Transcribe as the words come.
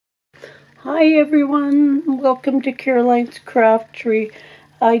Hi everyone, welcome to Caroline's Craft Tree.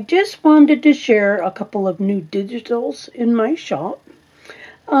 I just wanted to share a couple of new digitals in my shop.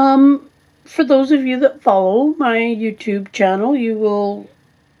 For those of you that follow my YouTube channel, you will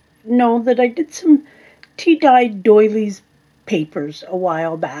know that I did some tea-dyed doilies papers a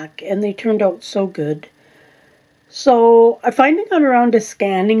while back, and they turned out so good. So I finally got around to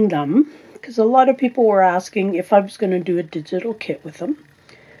scanning them, because a lot of people were asking if I was going to do a digital kit with them.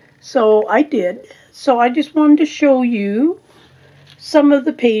 So I did. So I just wanted to show you some of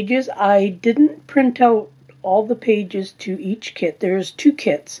the pages. I didn't print out all the pages to each kit. There's two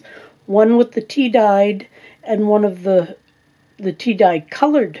kits. One with the tea-dyed and one of the tea-dyed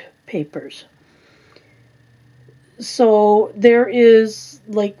colored papers. So there is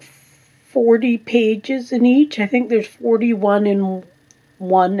like 40 pages in each. I think there's 41 in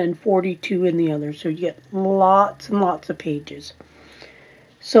one and 42 in the other. So you get lots and lots of pages.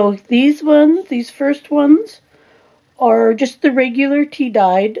 So these first ones, are just the regular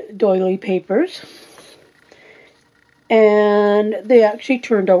tea-dyed doily papers. And they actually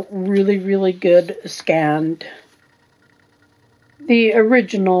turned out really, really good scanned. The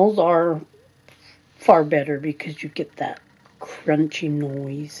originals are far better because you get that crunchy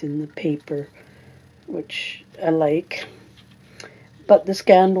noise in the paper, which I like. But the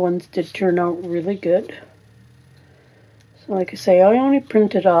scanned ones did turn out really good. So like I say, I only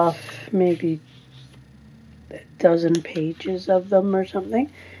printed off maybe a dozen pages of them or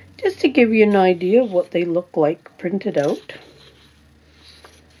something, just to give you an idea of what they look like printed out.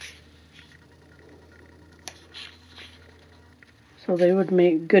 So they would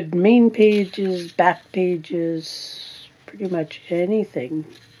make good main pages, back pages, pretty much anything.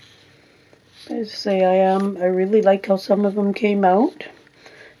 As I say, I really like how some of them came out.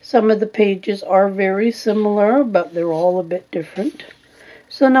 Some of the pages are very similar, but they're all a bit different.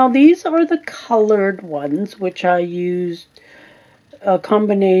 So now these are the colored ones, which I used a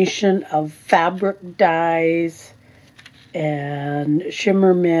combination of fabric dyes and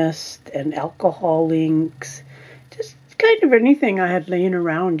shimmer mist and alcohol inks. Just kind of anything I had laying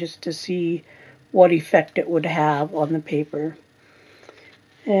around just to see what effect it would have on the paper.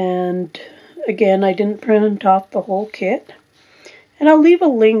 And again, I didn't print off the whole kit. And I'll leave a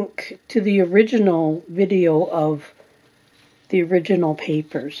link to the original video of the original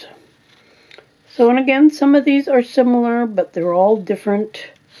papers. So, and again, some of these are similar, but they're all different.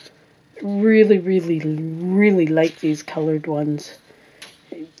 Really, really, really like these colored ones.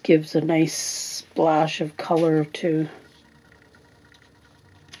 It gives a nice splash of color to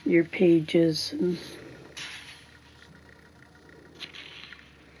your pages.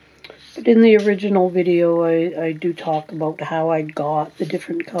 But in the original video, I do talk about how I got the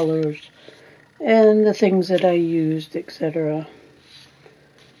different colors and the things that I used, etc.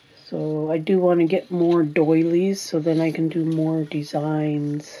 So I do want to get more doilies so then I can do more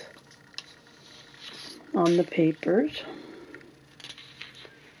designs on the papers.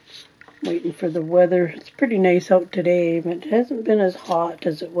 Waiting for the weather. It's pretty nice out today, but it hasn't been as hot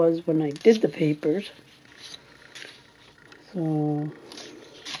as it was when I did the papers.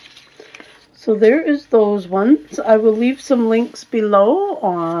 So there is those ones. I will leave some links below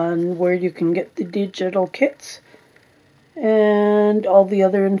on where you can get the digital kits and all the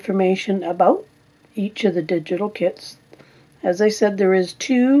other information about each of the digital kits. As I said, there is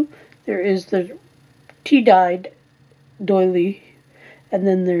two. There is the tea-dyed doily, and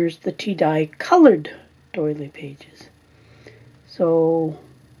then there's the tea-dye colored doily pages. So,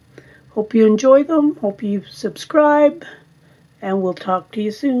 hope you enjoy them. Hope you subscribe, and we'll talk to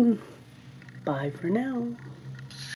you soon. Bye for now.